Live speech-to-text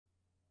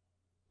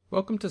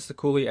Welcome to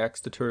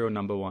SikuliX tutorial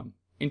number 1,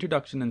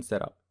 Introduction and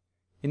Setup.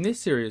 In this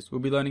series, we'll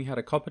be learning how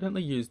to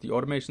competently use the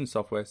automation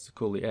software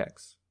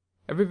SikuliX.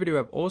 Every video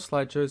will have all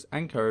slideshows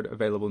and code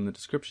available in the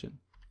description.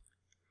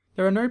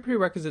 There are no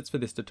prerequisites for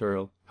this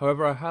tutorial,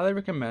 however I highly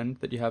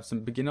recommend that you have some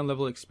beginner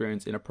level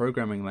experience in a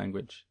programming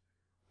language.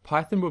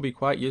 Python will be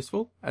quite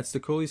useful, as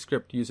Sikuli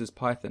script uses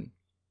Python.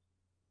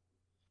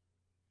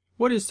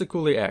 What is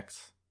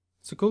SikuliX?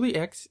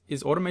 SikuliX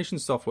is automation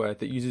software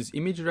that uses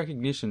image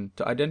recognition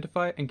to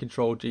identify and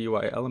control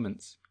GUI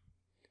elements.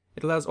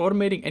 It allows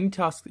automating any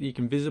task that you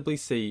can visibly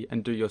see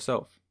and do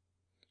yourself.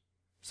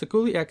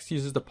 SikuliX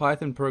uses the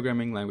Python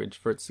programming language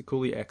for its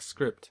SikuliX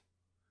script,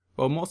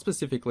 while more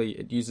specifically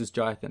it uses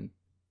Python.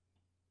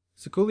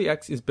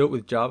 SikuliX is built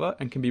with Java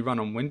and can be run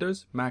on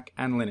Windows, Mac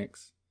and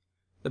Linux.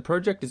 The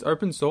project is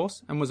open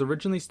source and was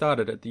originally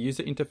started at the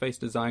User Interface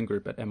Design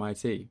Group at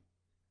MIT.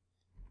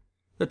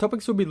 The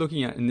topics we'll be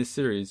looking at in this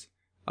series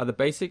are the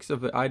basics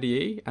of the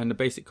IDE and the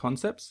basic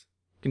concepts,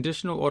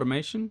 conditional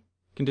automation,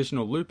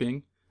 conditional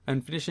looping,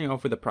 and finishing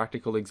off with a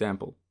practical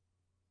example.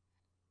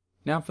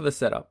 Now for the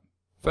setup.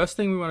 First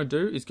thing we want to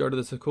do is go to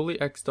the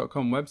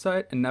SikuliX.com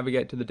website and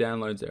navigate to the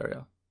downloads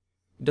area.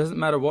 It doesn't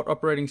matter what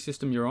operating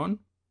system you're on,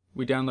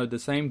 we download the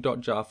same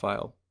 .jar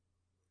file.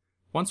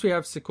 Once we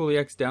have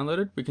SikuliX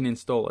downloaded, we can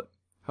install it.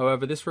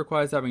 However, this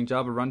requires having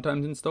Java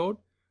runtimes installed,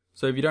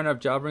 so if you don't have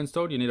Java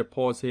installed, you need to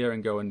pause here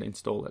and go and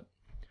install it.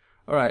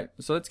 Alright,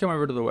 so let's come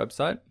over to the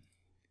website.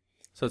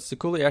 So it's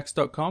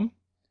SikuliX.com,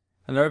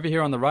 and over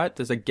here on the right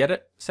there's a Get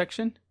It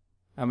section,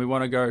 and we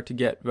want to go to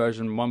get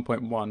version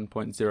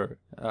 1.1.0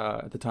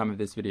 at the time of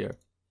this video.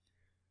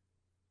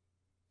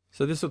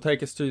 So this will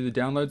take us to the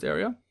downloads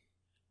area,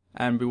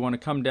 and we want to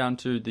come down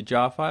to the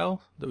jar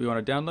file that we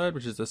want to download,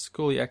 which is the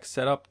SikuliX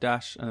setup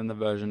dash and then the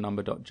version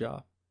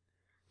number.jar.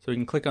 So we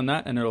can click on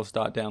that and it'll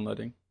start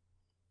downloading.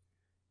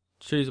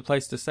 Choose a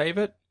place to save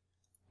it,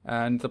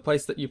 and the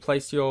place that you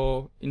place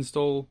your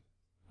install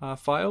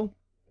file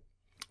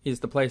is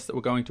the place that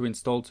we're going to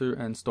install to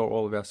and store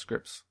all of our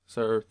scripts.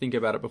 So think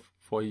about it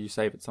before you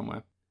save it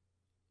somewhere.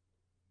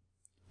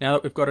 Now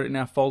that we've got it in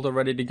our folder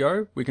ready to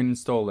go, we can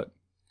install it.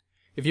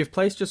 If you've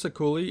placed your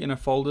Sikuli in a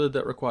folder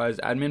that requires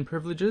admin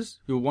privileges,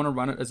 you'll want to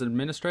run it as an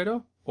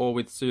administrator or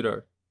with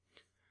sudo.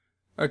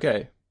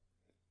 Okay,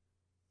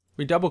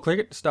 we double click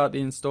it to start the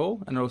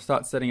install and it will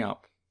start setting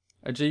up.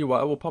 A GUI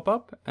will pop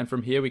up, and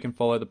from here we can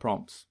follow the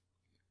prompts.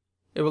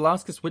 It will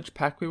ask us which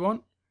pack we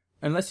want.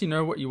 Unless you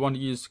know what you want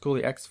to use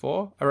SikuliX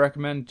for, I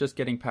recommend just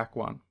getting pack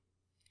 1.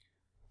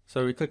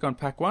 So we click on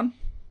pack 1, and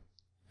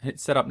hit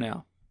setup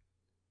now.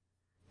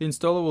 The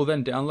installer will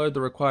then download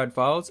the required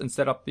files and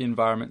set up the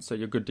environment so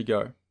you're good to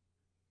go.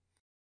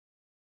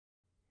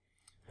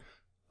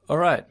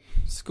 Alright,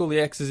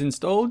 SikuliX is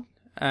installed,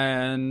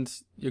 and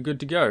you're good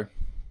to go.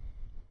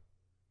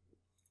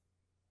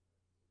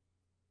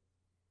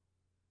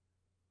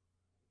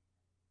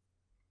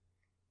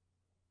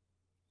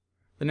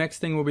 The next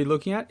thing we'll be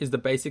looking at is the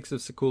basics of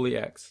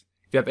SikuliX.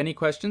 If you have any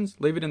questions,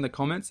 leave it in the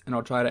comments and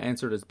I'll try to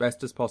answer it as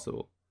best as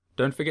possible.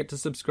 Don't forget to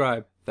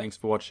subscribe. Thanks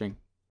for watching.